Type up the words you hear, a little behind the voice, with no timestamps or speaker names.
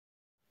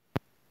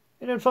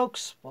Hey there,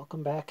 folks.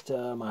 Welcome back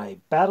to my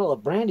Battle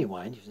of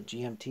Brandywine using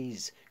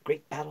GMT's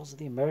Great Battles of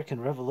the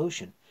American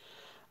Revolution.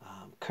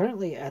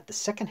 Currently at the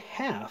second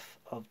half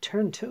of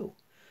turn 2.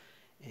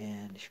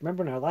 And if you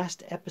remember in our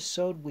last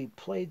episode, we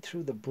played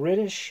through the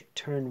British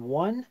turn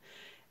 1.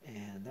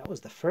 And that was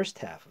the first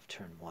half of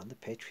turn 1. The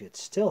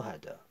Patriots still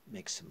had to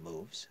make some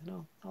moves.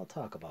 And I'll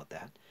talk about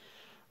that.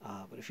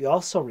 But if you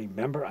also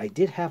remember, I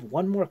did have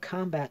one more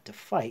combat to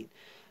fight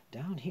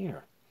down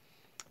here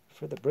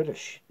for the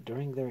British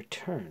during their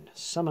turn.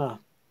 Some of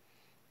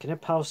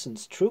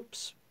Knipphausen's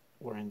troops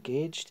were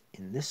engaged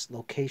in this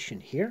location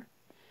here,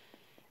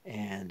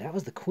 and that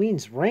was the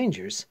Queen's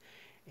Rangers,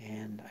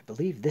 and I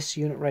believe this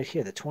unit right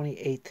here, the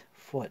 28th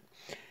Foot.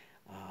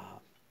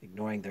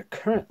 Ignoring their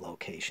current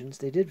locations,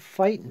 they did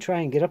fight and try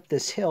and get up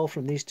this hill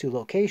from these two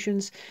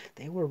locations.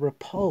 They were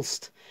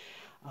repulsed.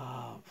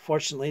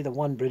 Fortunately, the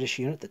one British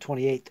unit, the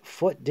 28th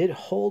Foot, did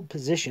hold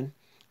position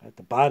at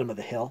the bottom of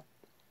the hill.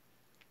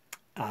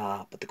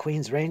 But the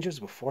Queen's Rangers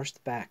were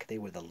forced back. They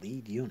were the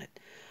lead unit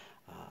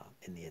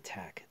in the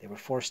attack. They were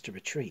forced to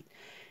retreat.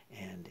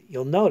 And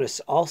you'll notice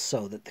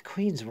also that the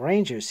Queen's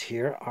Rangers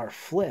here are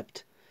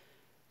flipped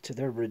to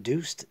their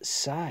reduced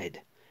side.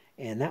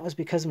 And that was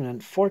because of an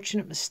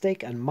unfortunate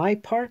mistake on my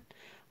part.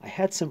 I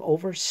had some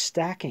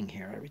overstacking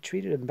here. I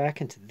retreated them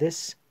back into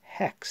this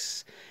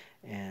hex.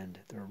 And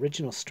their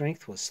original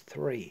strength was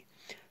 3.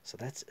 So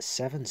that's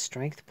 7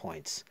 strength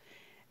points.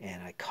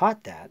 And I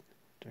caught that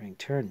during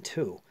turn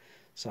 2.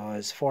 So I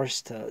was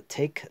forced to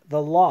take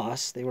the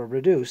loss. They were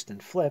reduced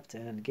and flipped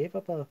and gave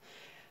up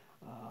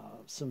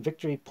some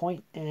victory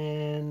point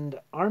and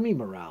army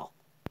morale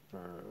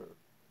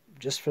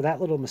just for that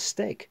little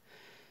mistake.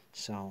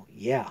 So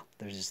yeah,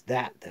 there's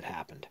that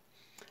happened.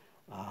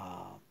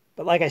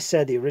 But like I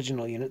said, the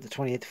original unit, the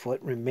 28th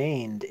Foot,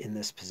 remained in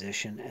this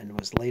position and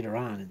was later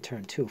on in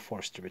turn 2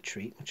 forced to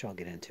retreat, which I'll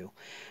get into.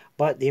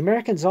 But the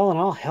Americans all in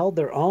all held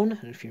their own.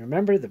 And if you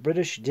remember, the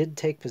British did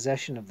take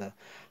possession of the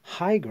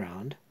high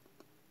ground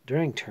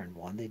during turn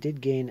 1. They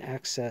did gain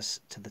access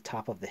to the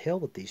top of the hill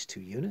with these two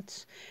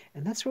units,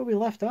 and that's where we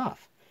left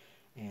off.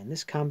 And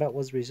this combat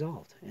was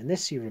resolved. And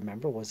this, you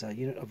remember, was a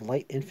unit of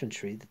light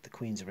infantry that the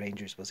Queen's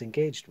Rangers was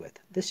engaged with.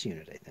 This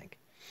unit, I think.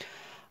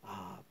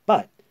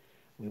 But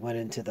we went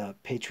into the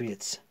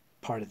Patriots'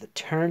 part of the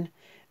turn.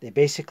 They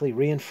basically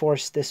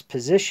reinforced this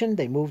position.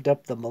 They moved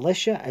up the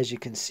militia. As you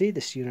can see,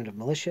 this unit of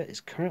militia is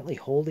currently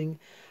holding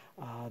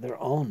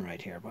their own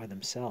right here by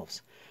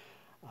themselves.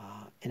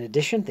 In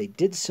addition, they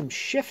did some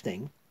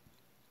shifting.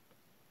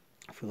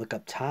 If we look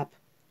up top,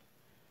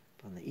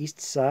 on the east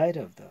side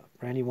of the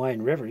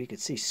Brandywine River, you can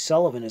see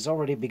Sullivan has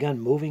already begun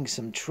moving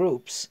some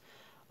troops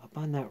up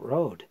on that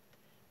road.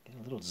 Get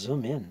a little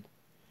zoom in.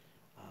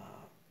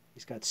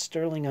 He's got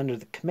Sterling under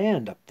the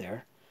command up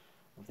there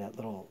of that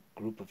little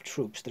group of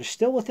troops. They're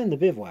still within the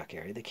bivouac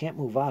area. They can't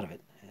move out of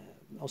it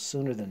no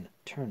sooner than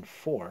turn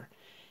 4.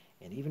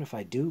 And even if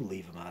I do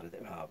leave them out of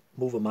there,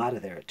 move them out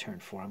of there at turn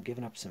 4, I'm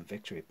giving up some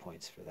victory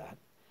points for that.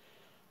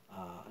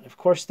 And of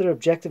course, their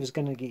objective is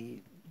going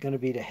to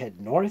be to head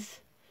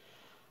north,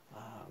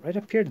 right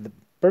up here to the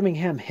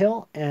Birmingham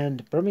Hill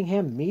and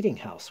Birmingham Meeting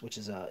House, which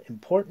is an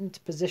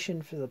important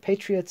position for the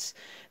Patriots.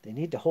 They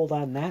need to hold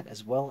on that,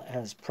 as well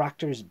as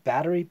Proctor's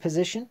battery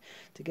position,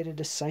 to get a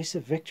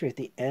decisive victory at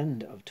the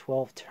end of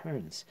 12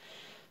 turns.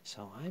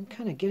 So I'm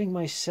kind of getting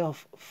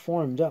myself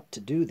formed up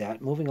to do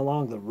that, moving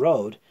along the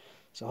road.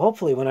 So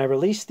hopefully when I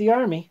release the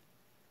army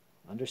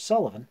under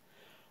Sullivan,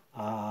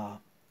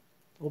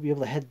 we'll be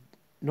able to head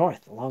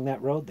north along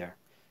that road there.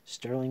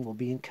 Sterling will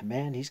be in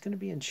command. He's going to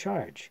be in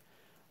charge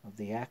of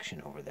the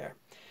action over there.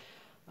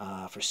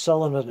 For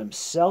Sullivan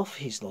himself,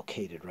 he's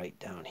located right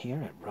down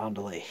here at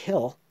Roundelay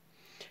Hill.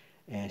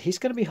 And he's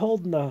going to be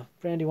holding the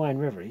Brandywine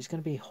River. He's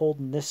going to be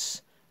holding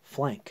this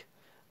flank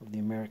of the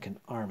American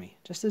army,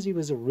 just as he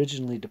was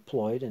originally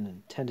deployed and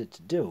intended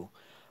to do.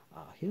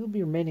 He'll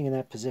be remaining in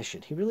that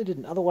position. He really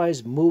didn't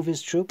otherwise move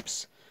his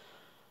troops.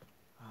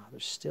 They're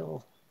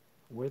still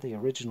where they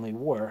originally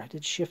were. I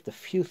did shift a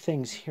few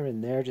things here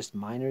and there, just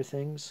minor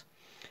things.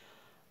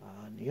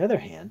 On the other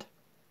hand,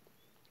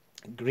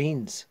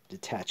 Green's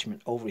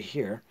detachment over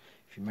here,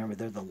 if you remember,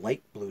 they're the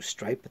light blue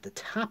stripe at the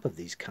top of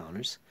these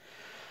counters.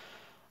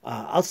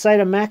 Outside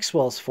of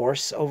Maxwell's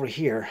force over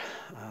here,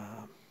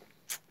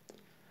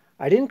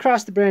 I didn't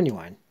cross the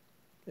Brandywine.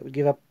 It would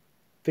give up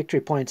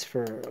victory points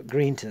for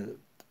Green to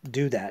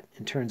do that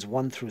in turns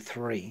 1 through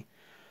 3.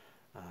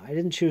 I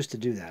didn't choose to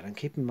do that. I'm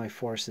keeping my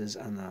forces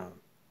on the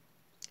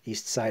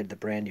east side of the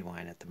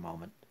Brandywine at the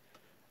moment.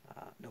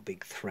 No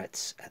big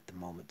threats at the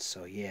moment,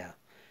 so yeah.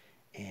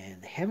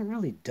 And they haven't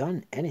really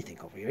done anything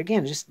over here.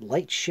 Again, just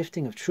light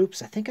shifting of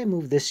troops. I think I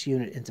moved this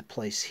unit into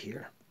place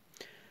here.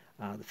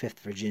 The 5th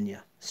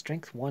Virginia.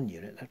 Strength 1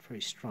 unit, not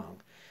very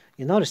strong.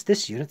 You'll notice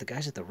this unit, the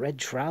guys with the red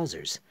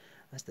trousers.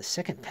 That's the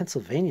 2nd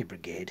Pennsylvania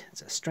Brigade.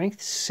 It's a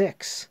Strength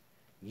 6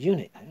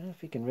 unit. I don't know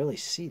if you can really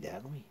see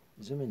that. Let me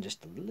zoom in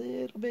just a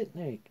little bit.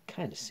 There you can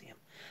kind of see them.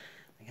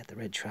 They got the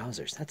red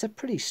trousers. That's a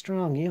pretty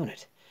strong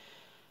unit.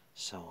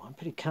 So I'm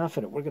pretty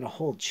confident we're going to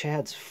hold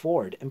Chad's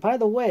Ford. And by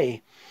the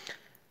way,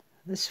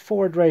 This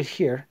ford right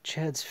here,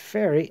 Chad's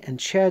Ferry and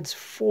Chad's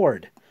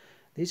Ford.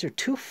 These are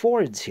two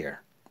fords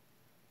here,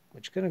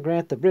 which are going to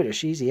grant the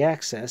British easy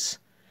access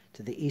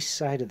to the east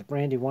side of the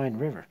Brandywine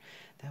River.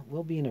 That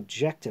will be an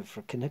objective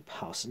for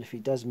Kniphausen if he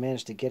does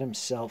manage to get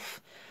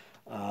himself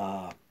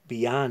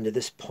beyond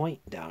this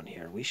point down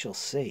here. We shall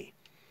see.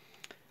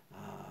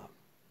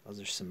 Those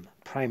are some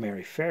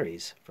primary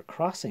ferries for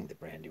crossing the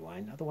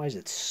Brandywine. Otherwise,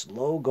 it's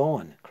slow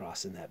going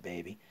crossing that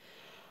baby.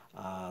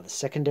 The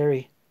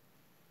secondary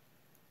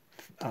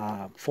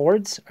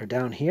fords are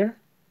down here.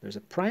 There's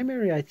a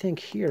primary, I think,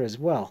 here as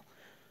well.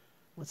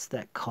 What's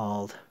that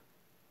called?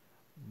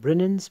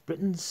 Britain's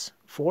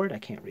Ford? I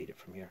can't read it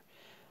from here.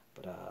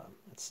 But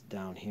it's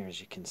down here,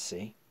 as you can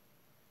see.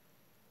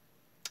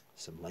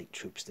 Some light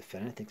troops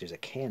defending. I think there's a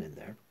cannon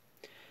there.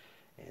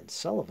 And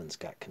Sullivan's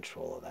got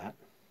control of that.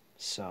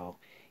 So,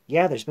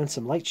 yeah, there's been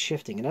some light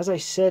shifting. And as I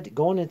said,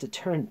 going into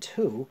turn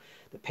 2,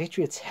 the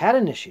Patriots had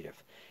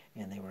initiative.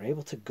 And they were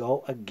able to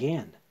go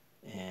again.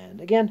 And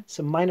again,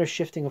 some minor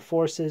shifting of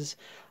forces,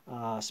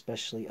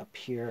 especially up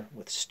here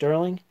with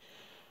Sterling.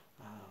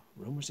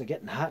 Rumors are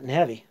getting hot and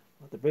heavy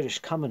with the British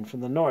coming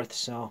from the north.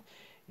 So,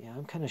 yeah,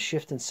 I'm kind of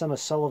shifting some of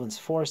Sullivan's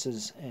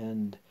forces,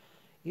 and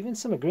even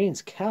some of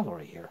Green's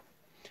cavalry here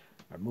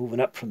are moving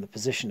up from the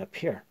position up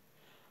here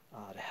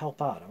to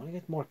help out. I want to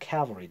get more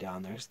cavalry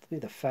down there. It's to be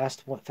the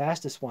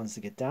fastest ones to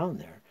get down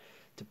there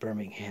to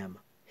Birmingham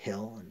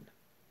Hill and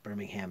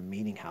Birmingham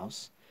Meeting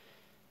House.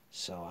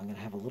 So I'm going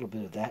to have a little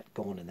bit of that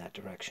going in that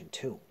direction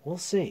too. We'll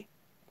see.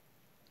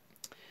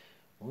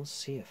 We'll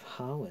see if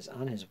Howe is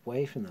on his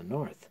way from the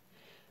north.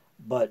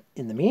 But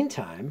in the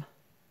meantime,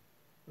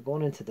 we're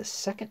going into the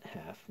second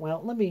half.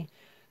 Well, let me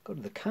go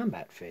to the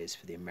combat phase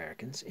for the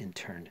Americans in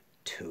turn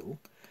 2.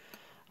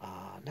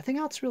 Nothing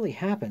else really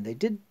happened.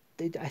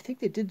 I think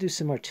they did do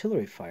some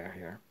artillery fire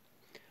here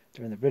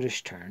during the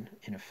British turn,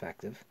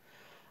 ineffective.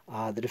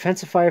 The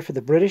defensive fire for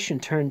the British in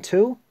turn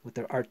 2 with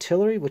their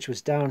artillery, which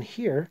was down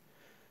here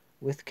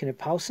with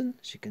Kniphausen.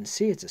 As you can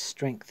see, it's a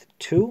strength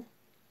 2.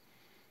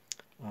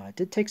 It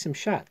did take some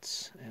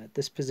shots at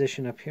this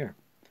position up here.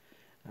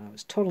 It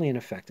was totally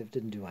ineffective,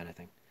 didn't do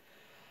anything.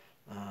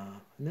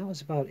 And that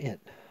was about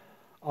it.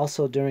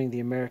 Also during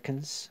the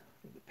Americans,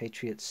 the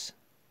Patriots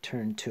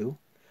turn 2,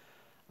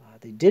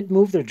 they did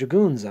move their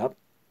dragoons up.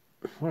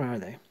 Where are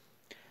they?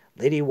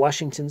 Lady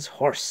Washington's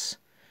Horse.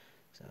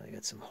 So they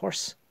got some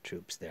horse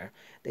troops there.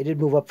 They did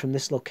move up from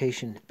this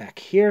location back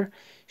here,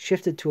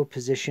 shifted to a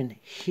position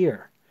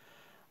here.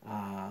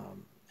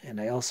 And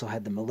I also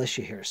had the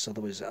militia here. So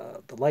there was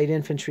the light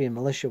infantry and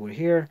militia were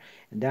here.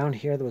 And down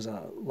here there was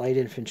a light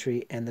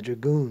infantry and the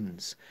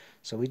dragoons.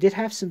 So we did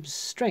have some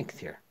strength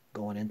here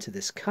going into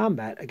this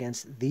combat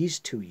against these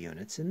two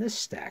units in this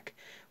stack,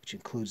 which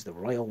includes the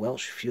Royal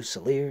Welsh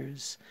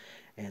Fusiliers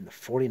and the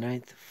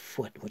 49th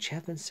Foot, which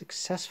have been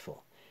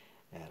successful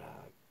at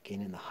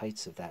gaining the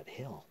heights of that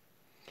hill.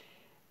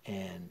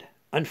 And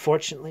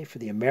unfortunately for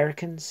the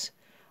Americans,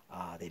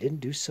 they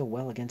didn't do so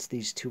well against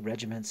these two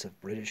regiments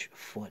of British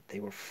foot. They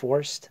were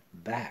forced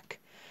back.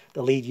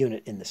 The lead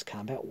unit in this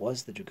combat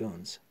was the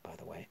dragoons, by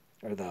the way,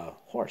 or the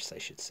horse, I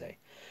should say.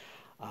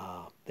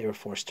 They were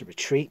forced to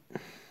retreat,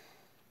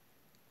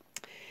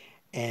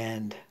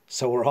 and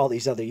so were all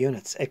these other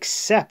units,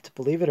 except,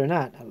 believe it or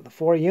not, out of the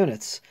 4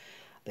 units,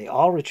 they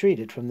all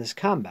retreated from this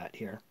combat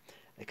here,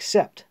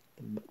 except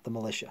the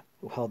militia,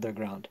 who held their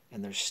ground,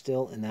 and they're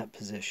still in that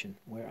position,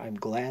 where I'm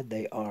glad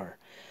they are.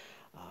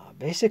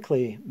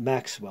 Basically,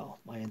 Maxwell,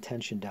 my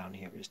intention down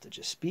here is to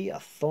just be a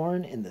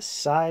thorn in the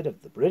side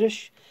of the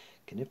British,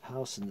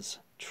 Kniphausen's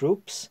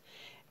troops,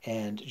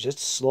 and just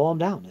slow them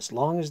down. As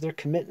long as they're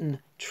committing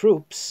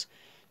troops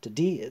to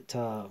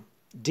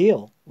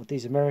deal with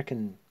these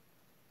American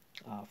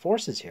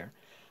forces here,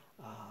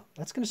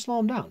 that's going to slow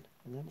them down.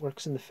 And that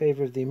works in the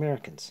favor of the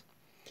Americans.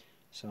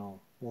 So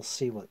we'll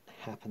see what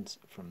happens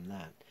from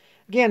that.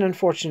 Again,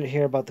 unfortunate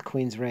here about the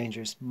Queen's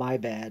Rangers. My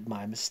bad,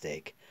 my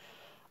mistake.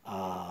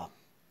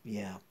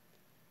 Yeah.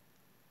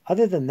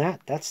 Other than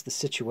that, that's the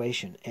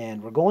situation.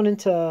 And we're going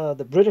into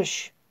the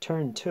British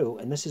turn 2,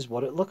 and this is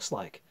what it looks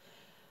like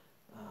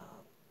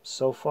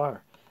so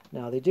far.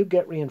 Now, they do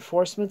get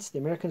reinforcements. The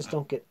Americans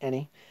don't get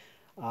any.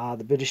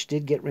 The British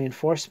did get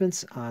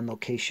reinforcements on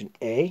location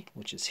A,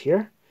 which is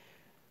here,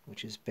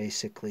 which is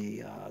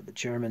basically the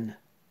German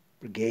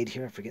brigade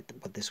here. I forget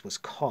what this was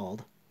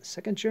called. The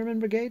 2nd German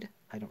Brigade?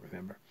 I don't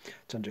remember.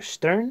 It's under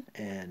Stern,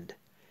 and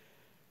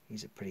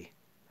he's a pretty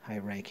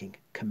high-ranking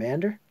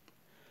commander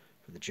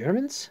for the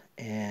Germans,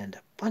 and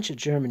a bunch of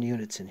German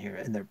units in here,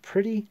 and they're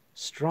pretty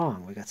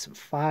strong. We got some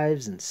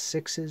 5s and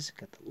 6s.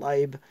 Got the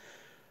Leib,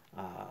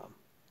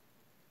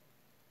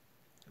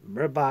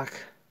 Mirbach.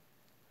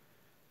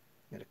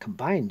 Got a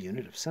combined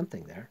unit of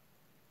something there.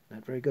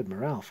 Not very good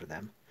morale for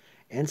them.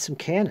 And some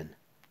cannon.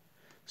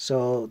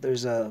 So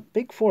there's a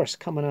big force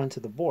coming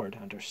onto the board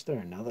under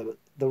Stern. Now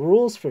the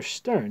rules for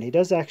Stern, he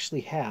does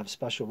actually have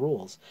special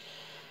rules.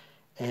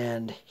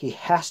 And he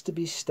has to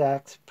be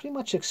stacked pretty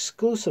much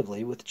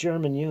exclusively with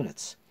German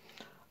units.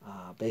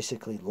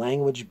 Basically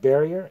language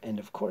barrier, and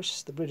of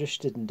course the British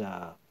didn't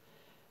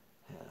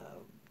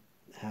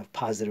have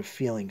positive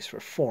feelings for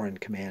foreign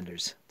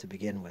commanders to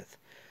begin with.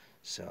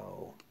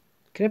 So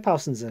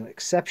Kniphausen's an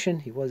exception.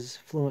 He was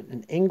fluent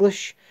in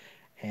English,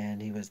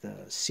 and he was the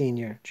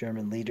senior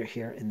German leader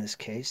here in this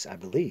case, I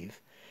believe.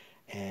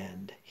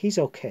 And he's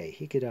okay.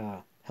 He could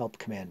help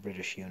command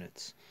British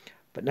units.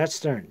 But not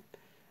Stern.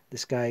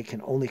 This guy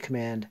can only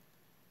command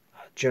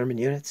German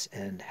units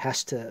and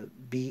has to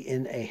be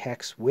in a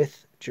hex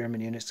with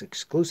German units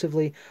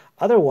exclusively.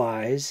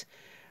 Otherwise,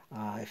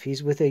 if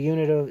he's with a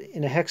unit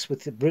in a hex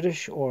with the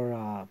British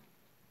or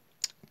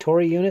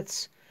Tory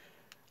units,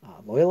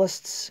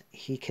 loyalists,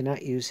 he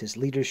cannot use his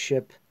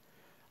leadership.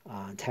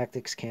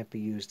 Tactics can't be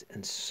used,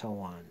 and so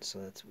on.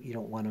 So you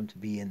don't want him to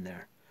be in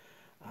there.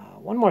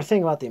 One more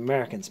thing about the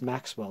Americans,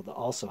 Maxwell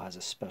also has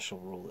a special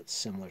rule that's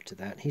similar to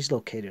that. He's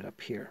located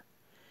up here.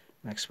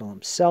 Maxwell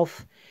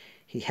himself,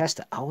 he has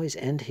to always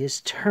end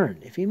his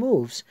turn, if he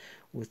moves,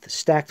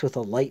 stacked with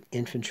a light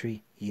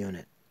infantry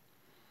unit.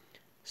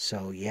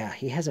 So yeah,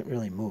 he hasn't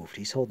really moved.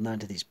 He's holding on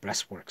to these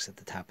breastworks at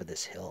the top of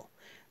this hill,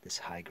 this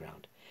high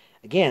ground.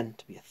 Again,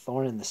 to be a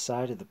thorn in the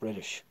side of the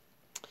British.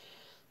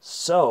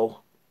 So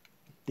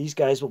these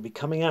guys will be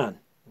coming on.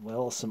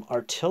 Well, some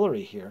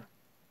artillery here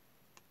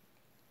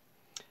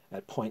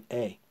at point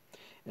A.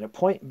 And at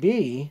point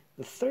B,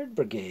 the 3rd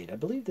Brigade, I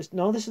believe this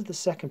is the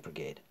 2nd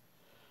Brigade,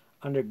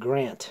 under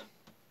Grant.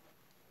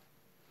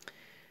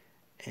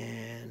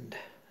 And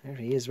there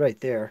he is right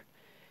there.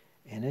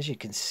 And as you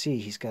can see,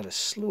 he's got a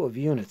slew of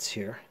units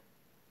here.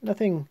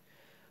 Nothing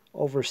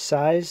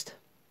oversized.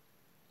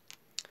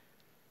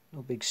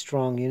 No big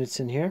strong units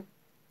in here.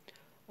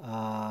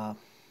 55th,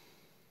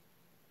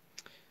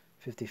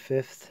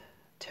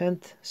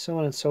 10th, so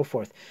on and so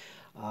forth.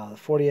 The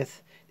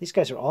 40th. These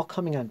guys are all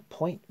coming on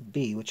point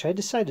B, which I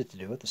decided to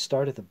do at the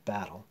start of the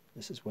battle.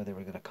 This is where they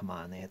were going to come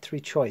on. They had 3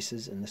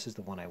 choices, and this is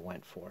the one I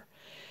went for.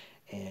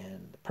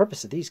 And the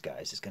purpose of these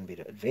guys is going to be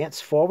to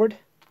advance forward,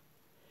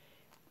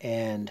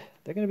 and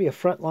they're going to be a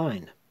front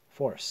line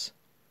force.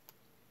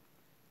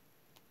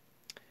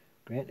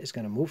 Grant is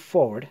going to move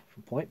forward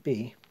from point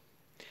B,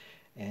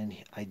 and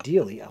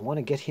ideally I want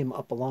to get him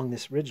up along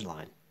this ridge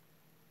line.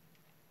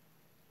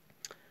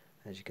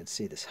 As you can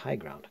see, this high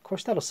ground. Of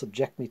course, that'll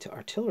subject me to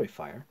artillery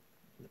fire.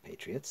 The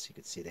Patriots, you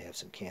can see they have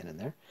some cannon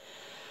there.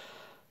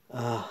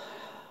 At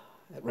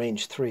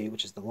range 3,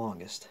 which is the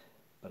longest,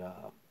 but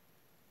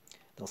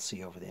they'll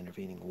see over the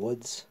intervening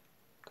woods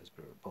because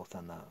we're both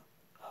on the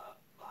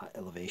high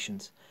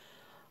elevations.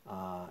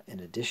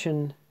 In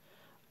addition,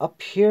 up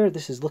here,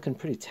 this is looking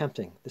pretty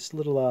tempting. This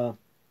little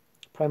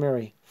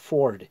primary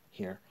ford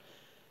here,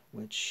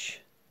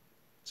 which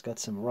has got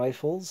some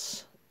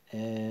rifles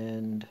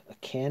and a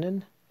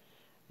cannon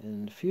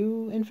and a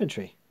few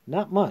infantry.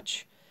 Not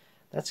much.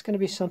 That's going to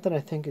be something I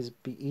think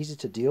be easy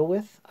to deal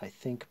with. I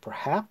think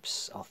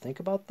perhaps I'll think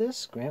about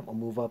this. Grant will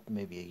move up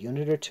maybe a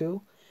unit or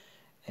 2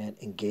 and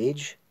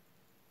engage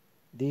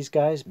these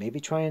guys. Maybe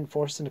try and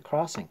force them to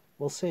crossing.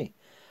 We'll see.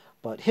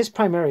 But his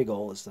primary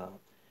goal is to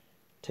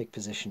take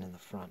position in the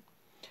front.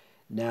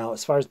 Now,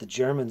 as far as the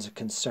Germans are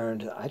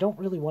concerned, I don't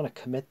really want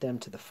to commit them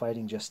to the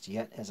fighting just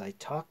yet. As I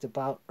talked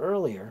about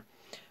earlier,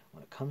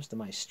 when it comes to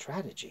my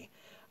strategy,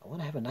 I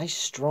want to have a nice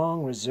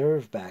strong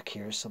reserve back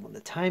here so when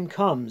the time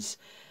comes,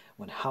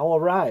 when Howe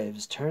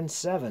arrives, turn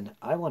 7,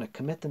 I want to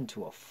commit them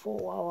to a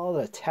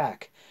full-out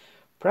attack,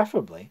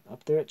 preferably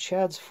up there at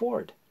Chad's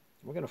Ford.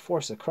 We're going to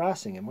force a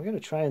crossing, and we're going to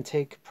try and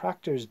take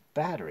Proctor's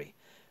battery.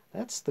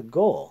 That's the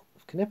goal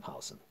of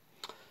Kniphausen.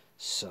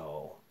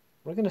 So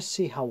we're going to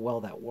see how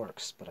well that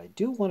works, but I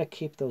do want to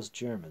keep those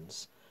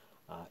Germans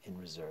in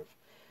reserve.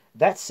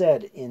 That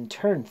said, in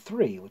turn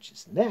 3, which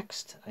is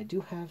next, I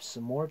do have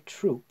some more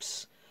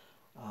troops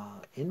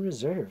in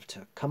reserve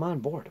to come on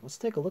board. Let's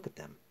take a look at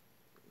them.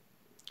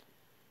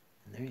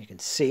 And there you can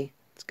see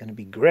it's going to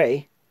be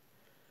gray,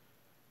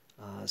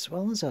 as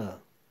well as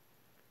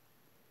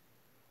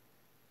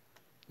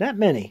not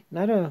many,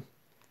 not a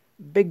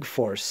big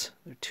force.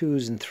 They're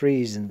 2s and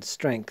 3s in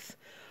strength.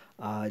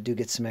 I do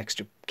get some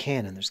extra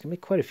cannon. There's going to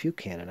be quite a few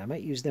cannon. I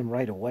might use them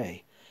right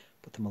away,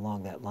 put them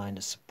along that line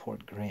to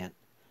support Grant.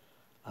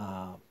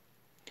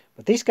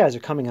 But these guys are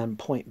coming on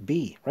point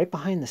B, right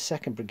behind the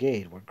 2nd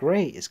Brigade, where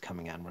Gray is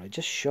coming on, where I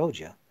just showed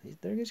you.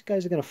 These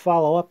guys are going to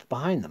follow up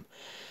behind them.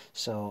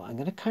 So I'm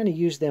going to kind of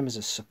use them as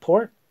a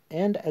support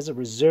and as a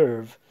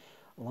reserve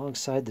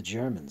alongside the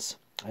Germans.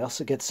 I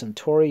also get some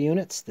Tory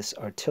units, this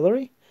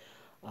artillery,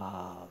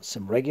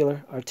 some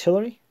regular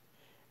artillery,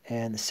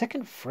 and the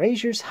 2nd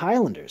Fraser's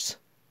Highlanders.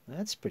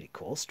 That's pretty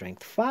cool.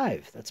 Strength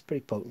 5. That's a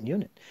pretty potent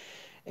unit.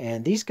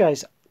 And these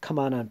guys come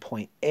on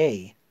point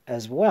A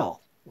as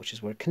well, which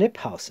is where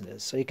Kniphausen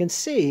is. So you can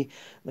see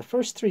the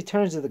first 3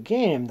 turns of the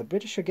game, the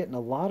British are getting a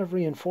lot of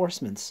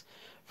reinforcements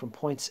from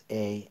points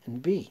A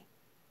and B,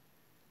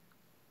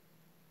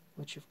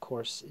 which of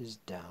course is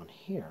down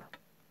here,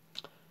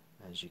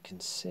 as you can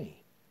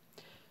see.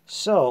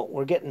 So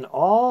we're getting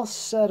all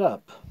set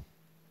up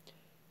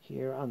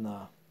here on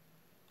the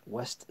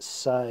west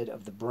side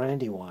of the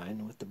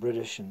Brandywine with the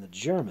British and the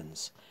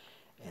Germans.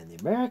 And the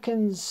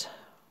Americans,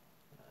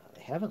 they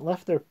They haven't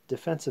left their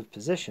defensive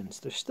positions.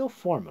 They're still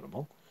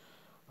formidable,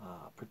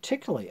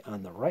 particularly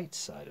on the right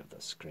side of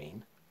the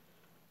screen,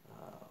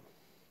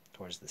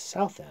 towards the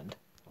south end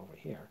over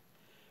here.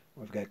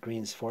 We've got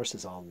Green's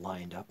forces all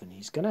lined up, and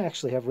he's going to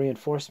actually have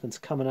reinforcements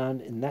coming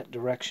on in that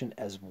direction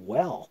as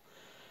well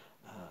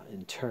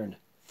in turn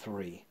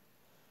 3,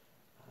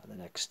 the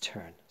next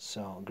turn.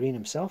 So Green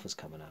himself is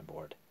coming on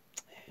board,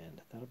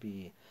 and that'll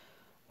be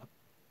a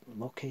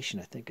location,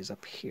 I think, is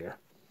up here.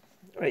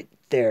 Right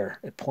there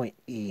at point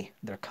E,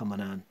 they're coming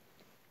on.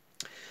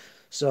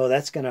 So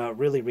that's going to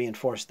really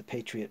reinforce the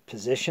Patriot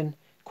position.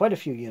 Quite a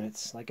few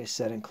units, like I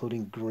said,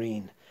 including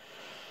Green.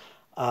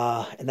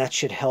 And that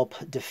should help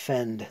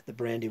defend the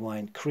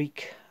Brandywine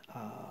Creek,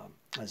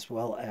 as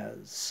well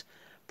as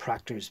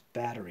Proctor's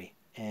Battery.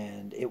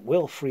 And it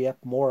will free up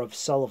more of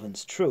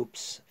Sullivan's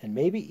troops, and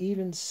maybe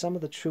even some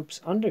of the troops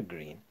under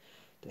Green,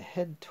 to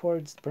head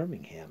towards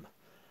Birmingham.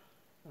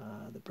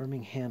 The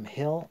Birmingham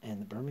Hill and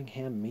the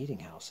Birmingham Meeting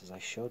House, as I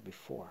showed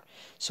before.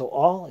 So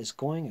all is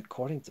going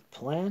according to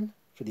plan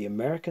for the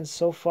Americans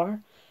so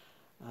far.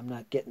 I'm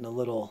not getting a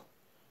little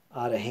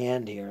out of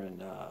hand here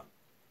and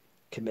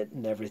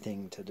committing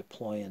everything to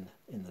deploying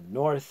in the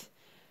north.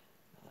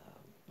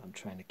 I'm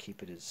trying to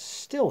keep it as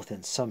still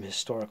within some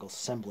historical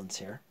semblance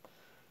here.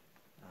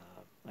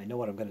 I know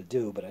what I'm going to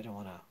do, but I don't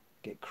want to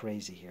get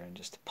crazy here and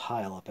just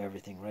pile up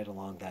everything right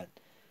along that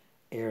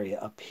area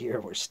up here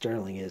where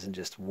Sterling is and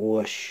just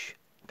whoosh,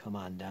 come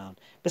on down.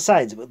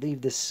 Besides, it would leave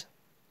this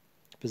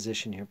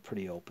position here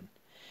pretty open.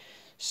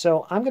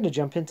 So I'm going to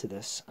jump into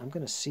this. I'm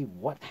going to see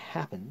what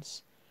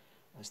happens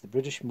as the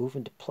British move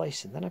into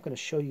place, and then I'm going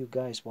to show you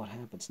guys what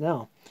happens.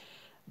 Now,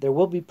 there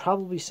will be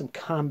probably some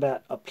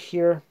combat up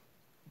here.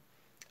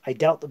 I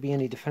doubt there'll be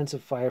any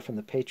defensive fire from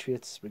the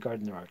Patriots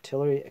regarding their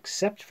artillery,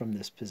 except from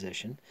this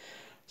position.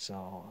 So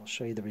I'll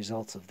show you the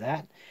results of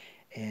that.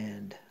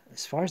 And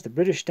as far as the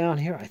British down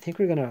here, I think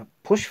we're going to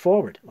push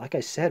forward. Like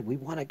I said, we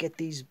want to get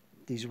these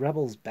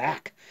rebels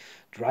back,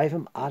 drive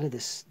them out of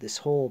this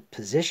whole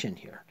position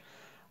here,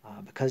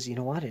 because you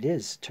know what, it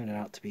is turning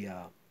out to be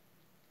a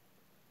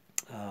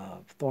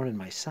thorn in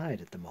my side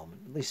at the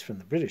moment, at least from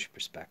the British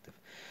perspective.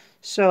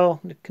 So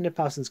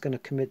Kniphausen's going to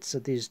commit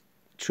these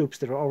troops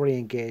that are already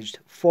engaged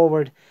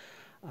forward.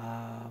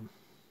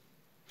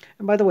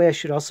 And by the way, I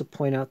should also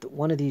point out that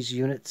one of these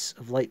units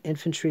of light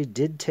infantry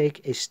did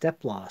take a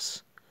step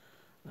loss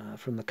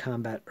from the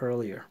combat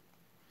earlier.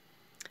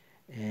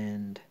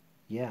 And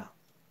yeah,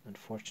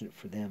 unfortunate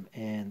for them.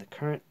 And the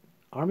current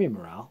army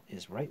morale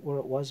is right where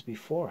it was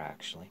before,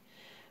 actually.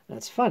 And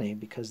it's funny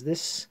because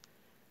this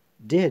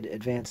did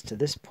advance to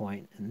this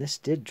point, and this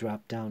did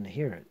drop down to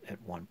here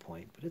at one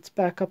point, but it's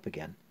back up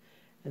again.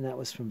 And that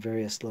was from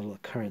various little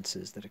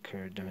occurrences that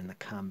occurred during the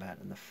combat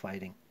and the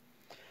fighting.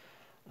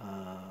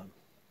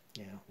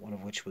 Yeah, one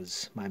of which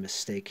was my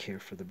mistake here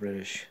for the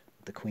British,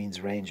 the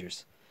Queen's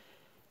Rangers.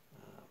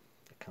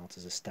 It counts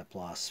as a step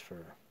loss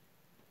for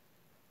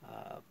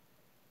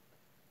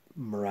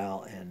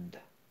morale and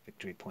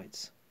victory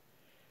points,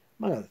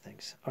 among other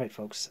things. All right,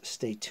 folks,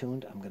 stay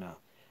tuned. I'm going to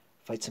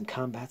fight some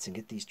combats and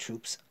get these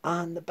troops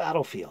on the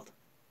battlefield.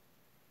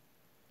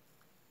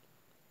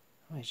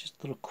 All right, just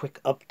a little quick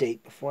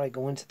update before I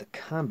go into the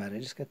combat. I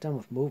just got done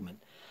with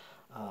movement.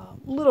 A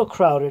little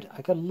crowded.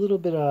 I got a little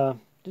bit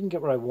didn't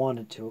get where I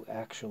wanted to,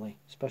 actually,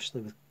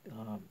 especially with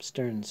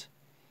Stern's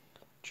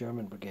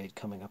German brigade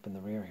coming up in the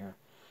rear here.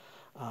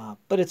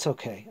 But it's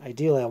okay.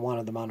 Ideally, I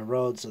wanted them on a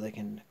road so they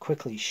can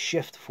quickly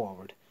shift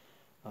forward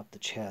up the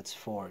Chad's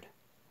Ford.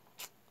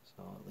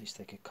 So at least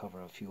they could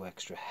cover a few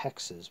extra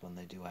hexes when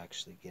they do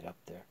actually get up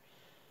there.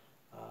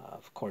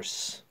 Of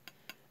course,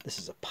 this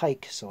is a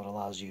pike, so it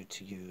allows you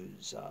to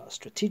use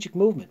strategic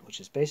movement,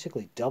 which is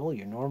basically double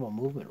your normal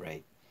movement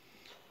rate.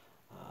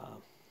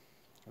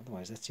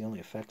 Otherwise, that's the only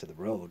effect of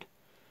the road.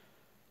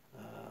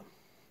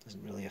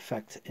 Doesn't really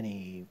affect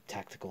any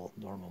tactical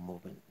normal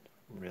movement,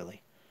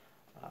 really.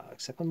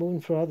 Except when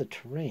moving through other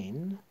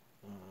terrain,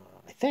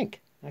 I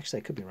think.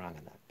 Actually, I could be wrong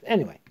on that. But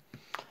anyway,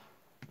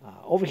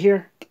 over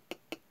here,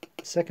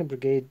 the 2nd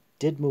Brigade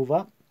did move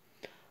up.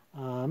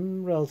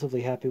 I'm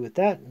relatively happy with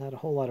that. Not a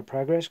whole lot of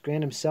progress.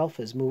 Grant himself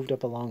has moved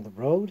up along the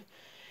road,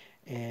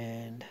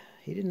 and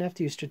he didn't have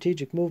to use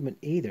strategic movement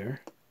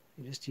either.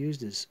 He just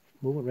used his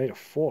movement rate of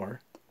 4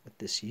 with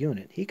this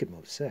unit. He could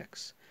move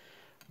 6.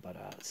 But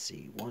let's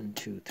see, 1,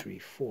 2, 3,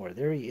 4.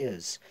 There he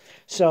is.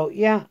 So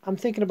yeah, I'm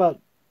thinking about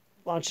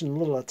launching a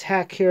little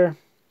attack here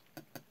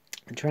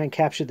and try and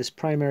capture this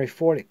primary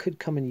fort. It could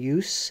come in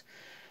use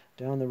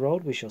down the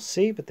road. We shall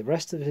see. But the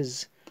rest of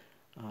his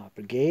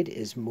brigade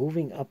is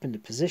moving up into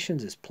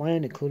positions as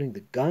planned, including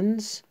the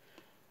guns,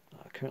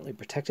 currently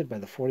protected by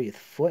the 40th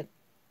Foot.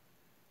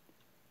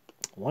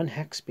 1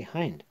 hex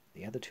behind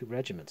the other 2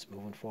 regiments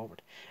moving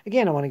forward.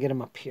 Again, I want to get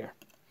him up here.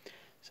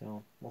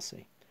 So we'll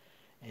see.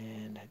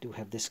 And I do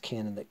have this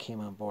cannon that came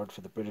on board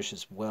for the British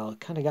as well. It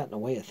kind of got in the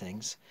way of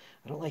things.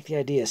 I don't like the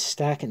idea of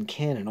stacking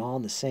cannon all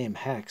in the same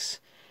hex,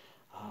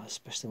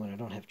 especially when I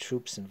don't have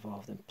troops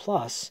involved. And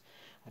plus,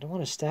 I don't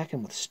want to stack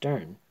them with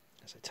Stern.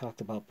 As I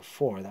talked about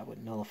before, that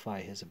would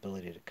nullify his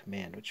ability to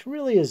command, which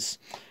really is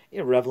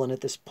irrelevant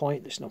at this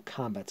point. There's no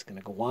combat's going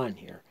to go on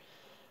here.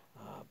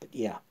 But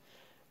yeah.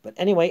 But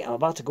anyway, I'm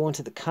about to go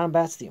into the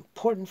combats, the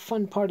important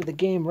fun part of the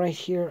game right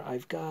here.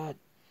 I've got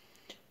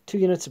 2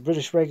 units of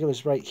British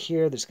regulars right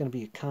here. There's going to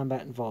be a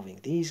combat involving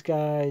these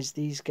guys,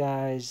 these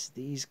guys,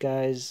 these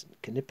guys.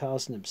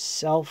 Kniphausen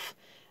himself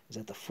is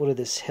at the foot of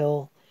this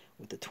hill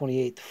with the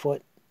 28th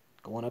foot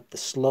going up the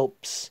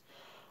slopes.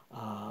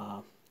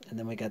 And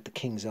then we got the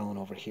King's Own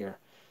over here.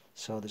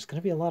 So there's going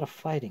to be a lot of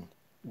fighting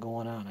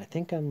going on. I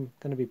think I'm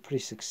going to be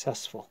pretty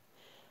successful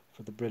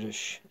for the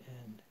British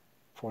and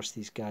force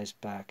these guys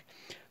back.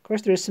 Of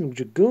course, there is some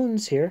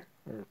dragoons here,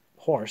 or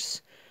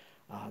horse.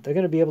 They're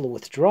going to be able to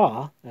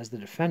withdraw as the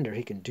defender.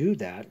 He can do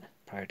that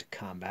prior to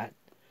combat.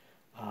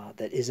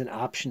 That is an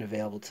option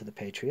available to the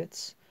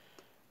Patriots.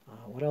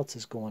 What else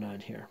is going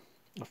on here?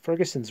 Well,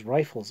 Ferguson's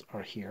rifles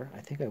are here. I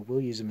think I will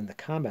use them in the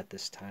combat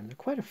this time. They're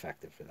quite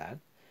effective for that.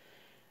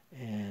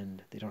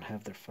 And they don't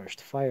have their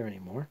first fire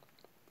anymore.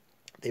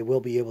 They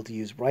will be able to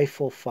use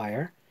rifle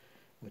fire,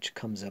 which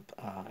comes up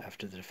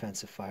after the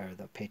defensive fire of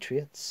the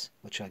Patriots,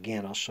 which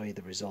again, I'll show you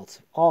the results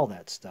of all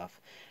that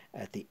stuff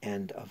at the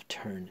end of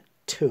turn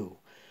 2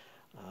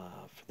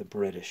 for the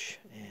British.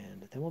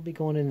 And then we'll be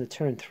going into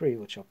turn 3,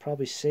 which I'll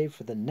probably save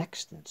for the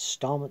next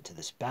installment to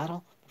this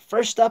battle.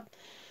 First up,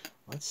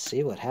 let's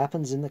see what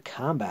happens in the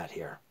combat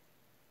here.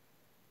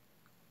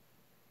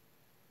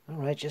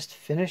 Alright, just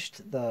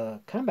finished the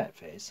combat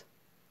phase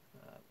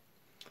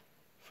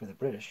for the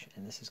British,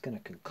 and this is going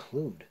to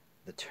conclude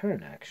the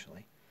turn,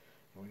 actually.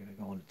 We're going to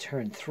go into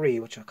turn 3,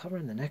 which I'll cover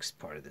in the next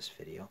part of this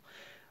video.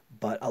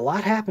 But a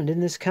lot happened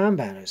in this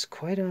combat. It was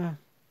quite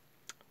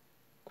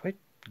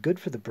good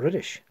for the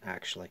British,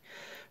 actually.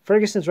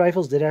 Ferguson's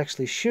rifles did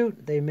actually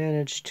shoot. They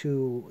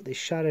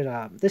shot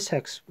at, this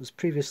hex was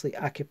previously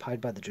occupied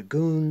by the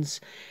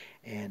Dragoons,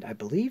 and I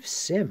believe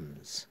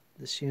Sims,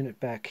 this unit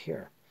back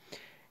here.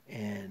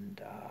 And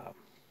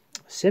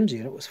Sims'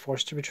 unit was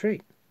forced to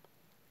retreat.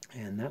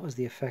 And that was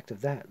the effect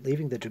of that,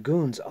 leaving the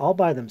Dragoons all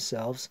by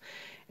themselves.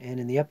 And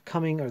in the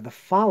upcoming, or the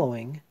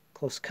following,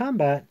 close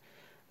combat,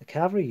 the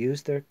cavalry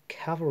used their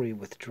cavalry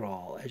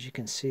withdrawal. As you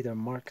can see, they're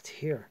marked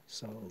here.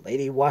 So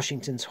Lady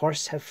Washington's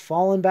horse have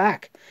fallen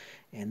back.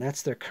 And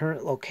that's their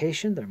current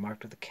location. They're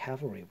marked with a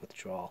cavalry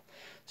withdrawal.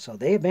 So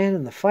they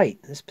abandoned the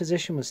fight. This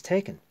position was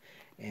taken.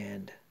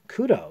 And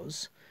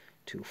kudos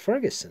to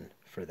Ferguson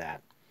for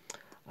that.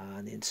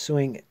 In the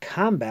ensuing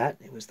combat,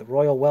 it was the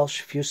Royal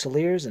Welsh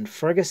Fusiliers and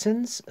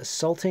Ferguson's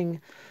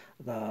assaulting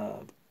the...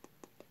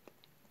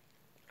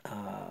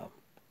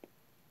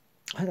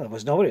 there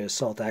was nobody to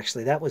assault,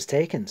 actually. That was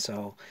taken.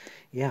 So,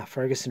 yeah,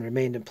 Ferguson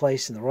remained in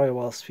place, and the Royal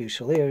Welsh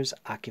Fusiliers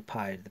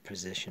occupied the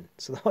position.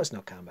 So there was no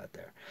combat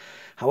there.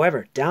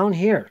 However, down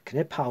here,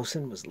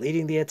 Kniphausen was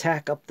leading the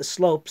attack up the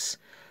slopes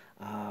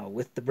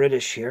with the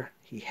British here.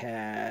 He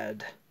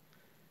had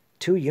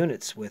 2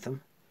 units with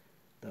him,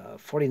 the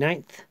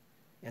 49th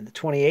and the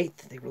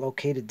 28th. They were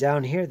located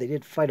down here. They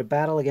did fight a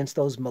battle against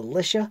those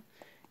militia,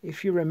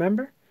 if you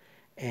remember.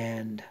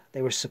 And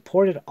they were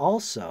supported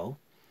also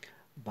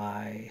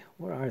by,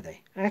 where are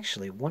they?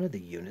 Actually, one of the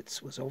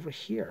units was over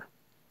here.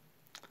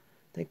 I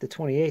think the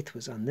 28th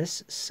was on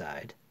this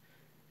side.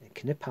 And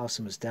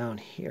Kniphausen was down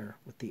here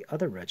with the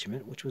other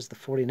regiment, which was the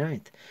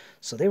 49th.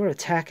 So they were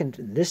attacking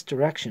in this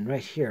direction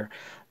right here.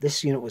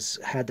 This unit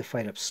had to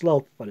fight up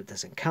slope, but it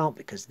doesn't count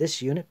because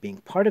this unit, being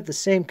part of the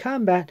same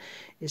combat,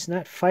 is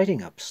not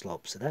fighting up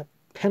slope. So that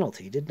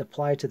penalty didn't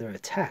apply to their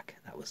attack.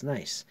 That was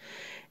nice.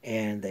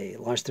 And they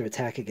launched their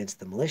attack against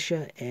the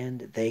militia,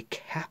 and they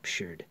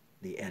captured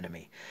the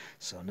enemy.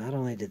 So not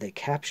only did they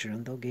capture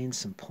them, they'll gain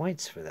some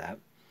points for that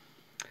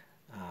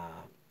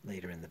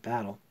later in the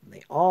battle.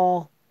 They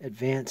all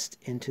advanced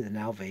into the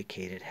now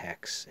vacated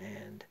hex,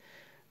 and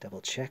double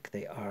check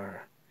they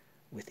are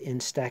within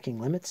stacking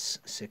limits.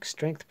 6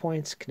 strength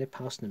points.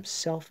 Kniphausen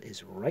himself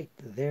is right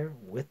there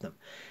with them.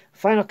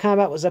 Final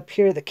combat was up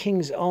here. The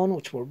King's Own,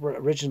 which were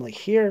originally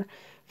here,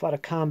 fought a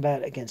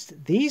combat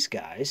against these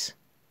guys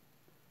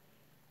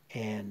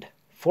and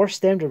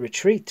forced them to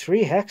retreat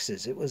 3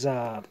 hexes. It was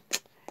and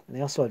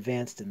they also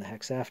advanced in the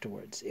hex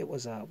afterwards. It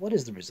was what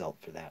is the result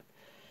for that?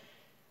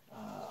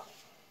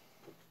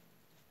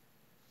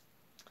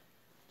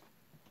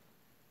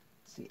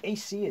 See,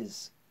 AC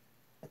is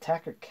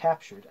attacker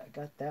captured. I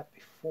got that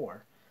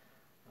before.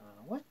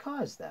 What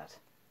caused that?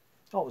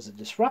 Oh, it was a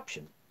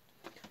disruption.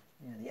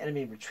 And the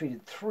enemy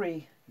retreated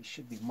 3. He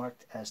should be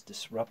marked as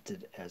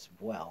disrupted as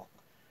well,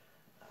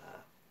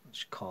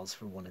 which calls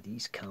for one of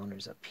these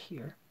counters up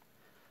here.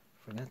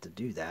 Forgot to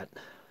do that.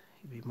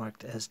 He'd be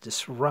marked as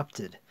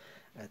disrupted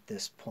at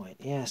this point.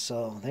 Yeah,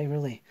 so they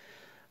really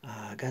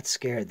got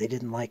scared. They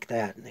didn't like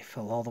that, and they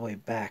fell all the way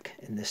back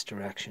in this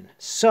direction.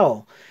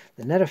 So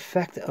the net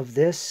effect of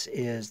this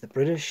is the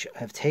British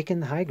have taken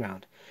the high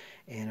ground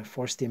and have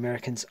forced the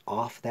Americans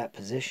off that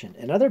position.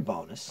 Another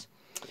bonus,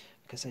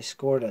 because I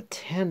scored a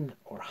 10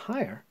 or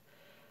higher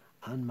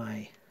on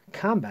my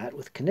combat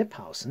with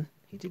Kniphausen.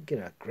 He did get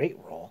a great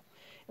roll,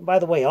 And by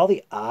the way, all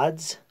the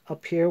odds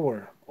up here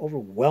were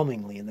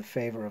overwhelmingly in the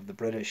favor of the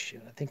British.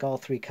 I think all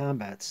 3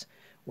 combats,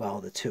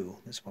 well, the 2,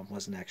 this one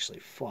wasn't actually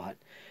fought,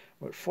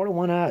 were at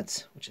 4-to-1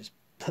 odds, which is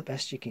the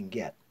best you can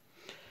get.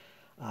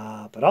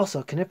 But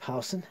also,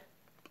 Kniphausen,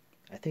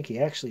 I think he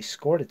actually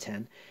scored a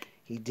 10.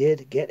 He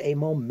did get a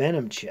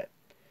momentum chit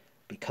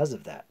because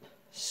of that.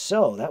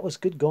 So that was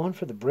good going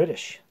for the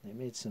British. They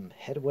made some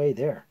headway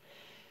there.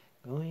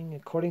 Going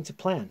according to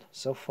plan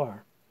so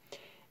far.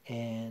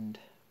 And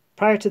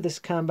prior to this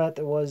combat,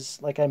 there was,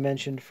 like I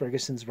mentioned,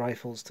 Ferguson's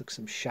rifles took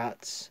some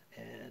shots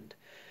and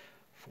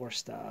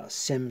forced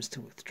Sims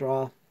to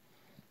withdraw,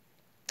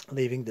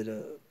 leaving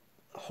the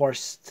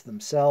horse to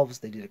themselves.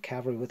 They did a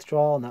cavalry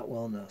withdrawal, not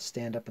willing to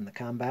stand up in the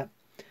combat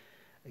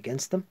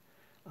against them.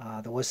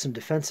 There was some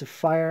defensive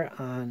fire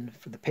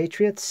for the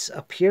Patriots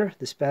up here.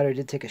 This battery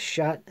did take a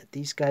shot at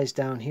these guys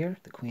down here,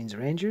 the Queen's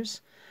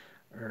Rangers.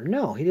 Or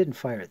no, he didn't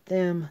fire at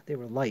them. They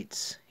were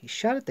lights. He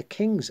shot at the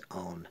King's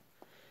Own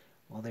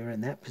while they were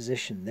in that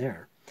position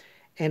there.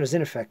 And it was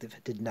ineffective.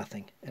 It did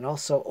nothing. And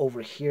also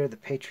over here, the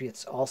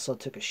Patriots also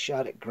took a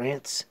shot at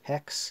Grant's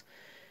Hex.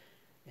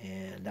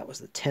 And that was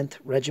the 10th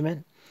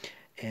Regiment.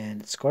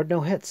 And it scored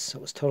no hits, so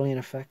it was totally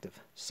ineffective.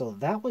 So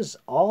that was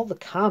all the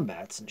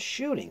combats and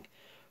shooting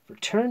for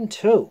turn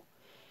 2.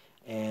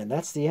 And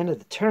that's the end of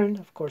the turn.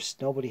 Of course,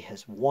 nobody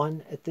has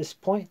won at this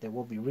point. There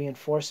will be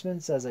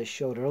reinforcements, as I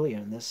showed earlier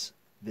in this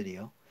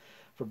video,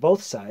 for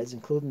both sides,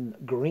 including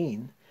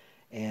green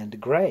and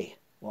gray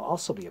will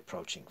also be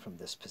approaching from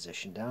this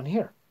position down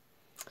here.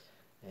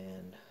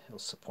 And he'll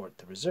support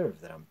the reserve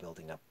that I'm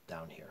building up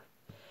down here.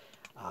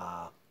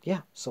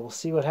 Yeah, so we'll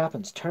see what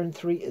happens. Turn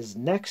 3 is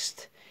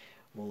next.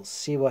 We'll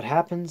see what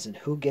happens and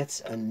who gets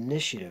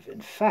initiative.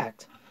 In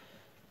fact,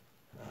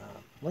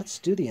 let's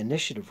do the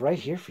initiative right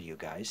here for you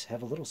guys.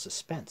 Have a little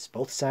suspense.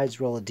 Both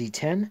sides roll a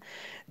d10.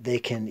 They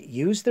can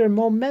use their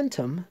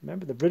momentum.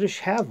 Remember, the British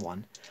have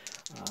one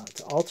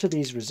to alter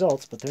these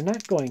results, but they're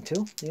not going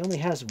to. He only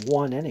has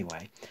 1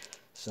 anyway,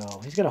 so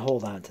he's going to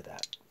hold on to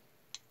that.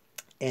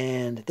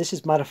 And this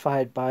is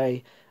modified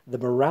by the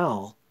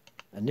morale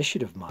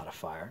initiative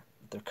modifier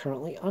that they're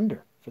currently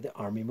under for the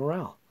Army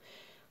morale.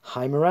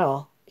 High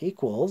morale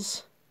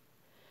equals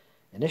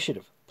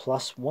initiative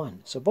 +1.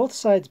 So both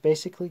sides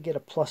basically get a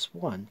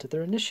 +1 to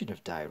their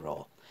initiative die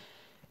roll.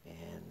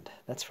 And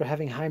that's for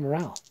having high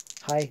morale,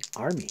 high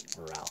Army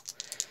morale.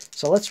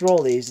 So let's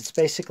roll these. It's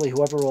basically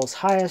whoever rolls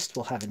highest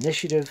will have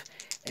initiative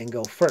and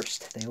go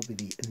first. They will be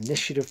the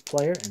initiative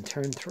player in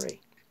turn 3.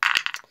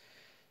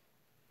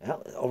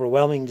 Well,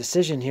 overwhelming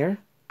decision here.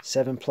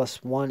 7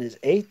 + 1 is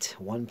 8.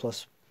 1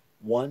 +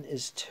 1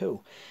 is 2.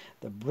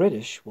 The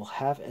British will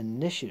have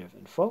initiative.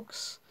 And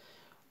folks,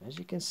 as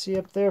you can see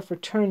up there for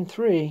turn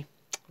 3,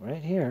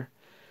 right here,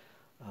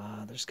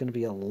 there's going to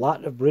be a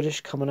lot of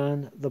British coming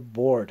on the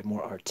board.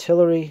 More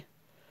artillery,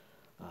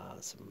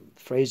 some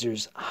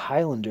Fraser's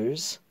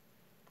Highlanders,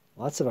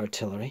 lots of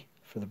artillery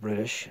for the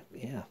British.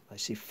 Yeah, I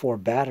see 4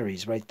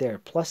 batteries right there,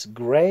 plus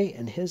Gray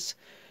and his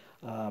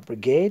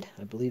brigade.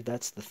 I believe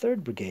that's the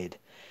 3rd Brigade.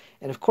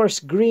 And of course,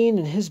 Green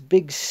and his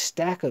big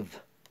stack of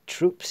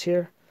troops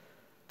here.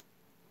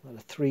 A lot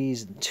of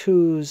 3s and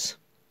 2s.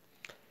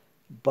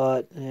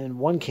 And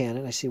 1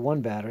 cannon. I see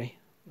 1 battery.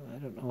 I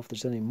don't know if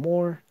there's any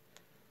more.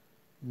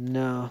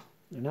 No,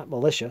 they're not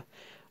militia.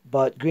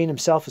 But Green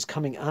himself is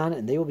coming on,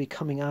 and they will be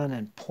coming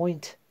on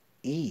point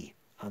E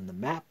on the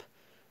map,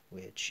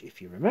 which,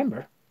 if you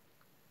remember,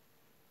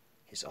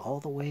 is all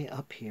the way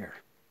up here.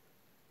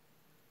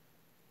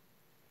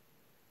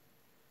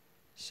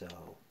 So,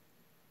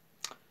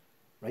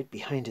 right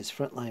behind his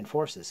frontline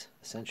forces,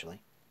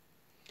 essentially.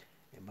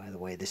 And by the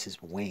way, this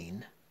is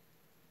Wayne.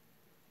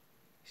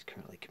 He's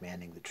currently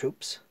commanding the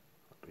troops.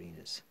 Green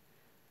is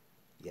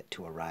yet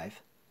to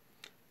arrive.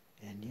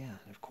 And yeah,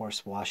 of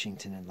course,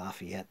 Washington and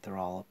Lafayette, they're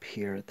all up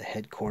here at the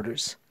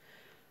headquarters,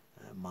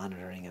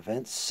 monitoring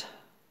events,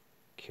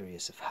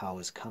 curious if Howe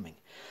is coming.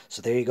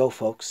 So there you go,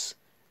 folks.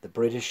 The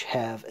British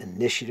have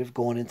initiative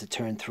going into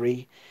turn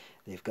 3.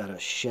 They've got a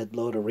shed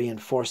load of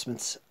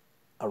reinforcements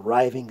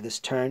arriving this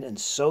turn, and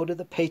so do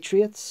the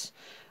Patriots.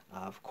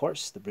 Of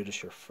course, the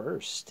British are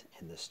first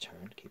in this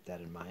turn. Keep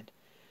that in mind.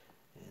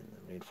 And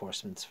the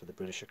reinforcements for the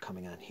British are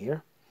coming on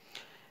here.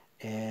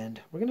 And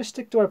we're going to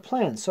stick to our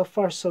plan. So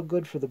far, so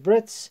good for the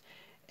Brits.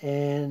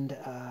 And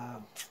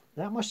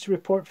not much to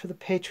report for the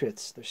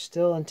Patriots. They're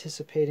still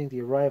anticipating the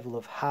arrival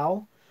of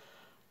Howe.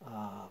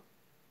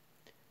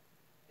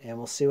 And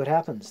we'll see what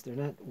happens. They're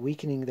not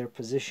weakening their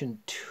position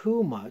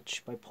too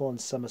much by pulling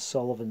some of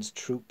Sullivan's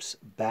troops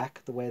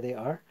back the way they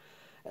are,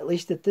 at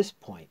least at this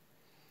point.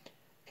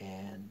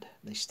 And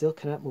they still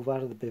cannot move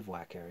out of the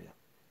bivouac area.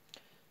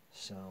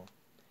 So,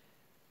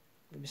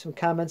 give me some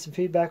comments and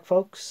feedback,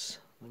 folks.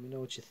 Let me know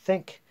what you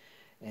think.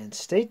 And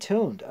stay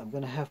tuned. I'm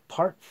going to have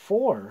part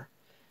 4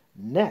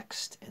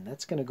 next. And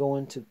that's going to go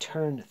into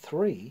turn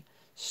 3,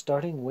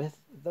 starting with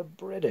the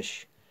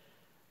British,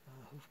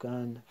 who've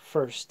gone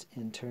first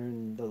in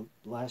the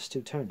last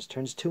 2 turns.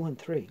 Turns 2 and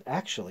 3.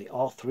 Actually,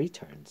 all 3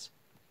 turns.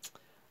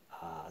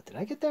 Did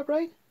I get that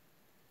right?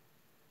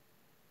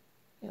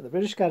 Yeah, the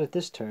British got it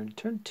this turn.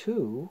 Turn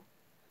 2,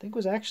 I think,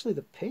 was actually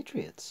the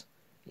Patriots.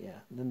 Yeah,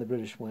 and then the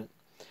British went.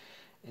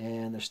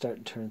 And they're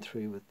starting turn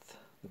 3 with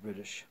the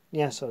British.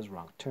 Yes, I was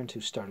wrong. Turn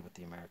 2 started with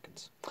the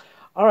Americans.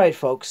 All right,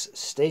 folks,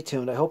 stay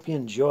tuned. I hope you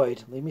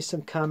enjoyed. Leave me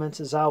some comments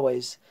as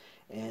always.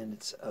 And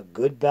it's a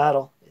good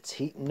battle. It's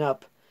heating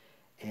up.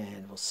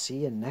 And we'll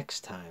see you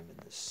next time in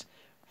this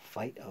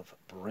fight of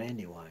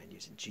Brandywine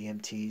using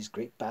GMT's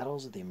Great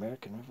Battles of the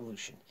American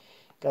Revolution.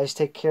 Guys,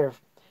 take care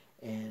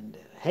and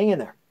hang in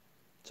there.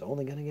 It's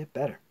only going to get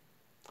better.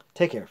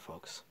 Take care,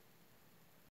 folks.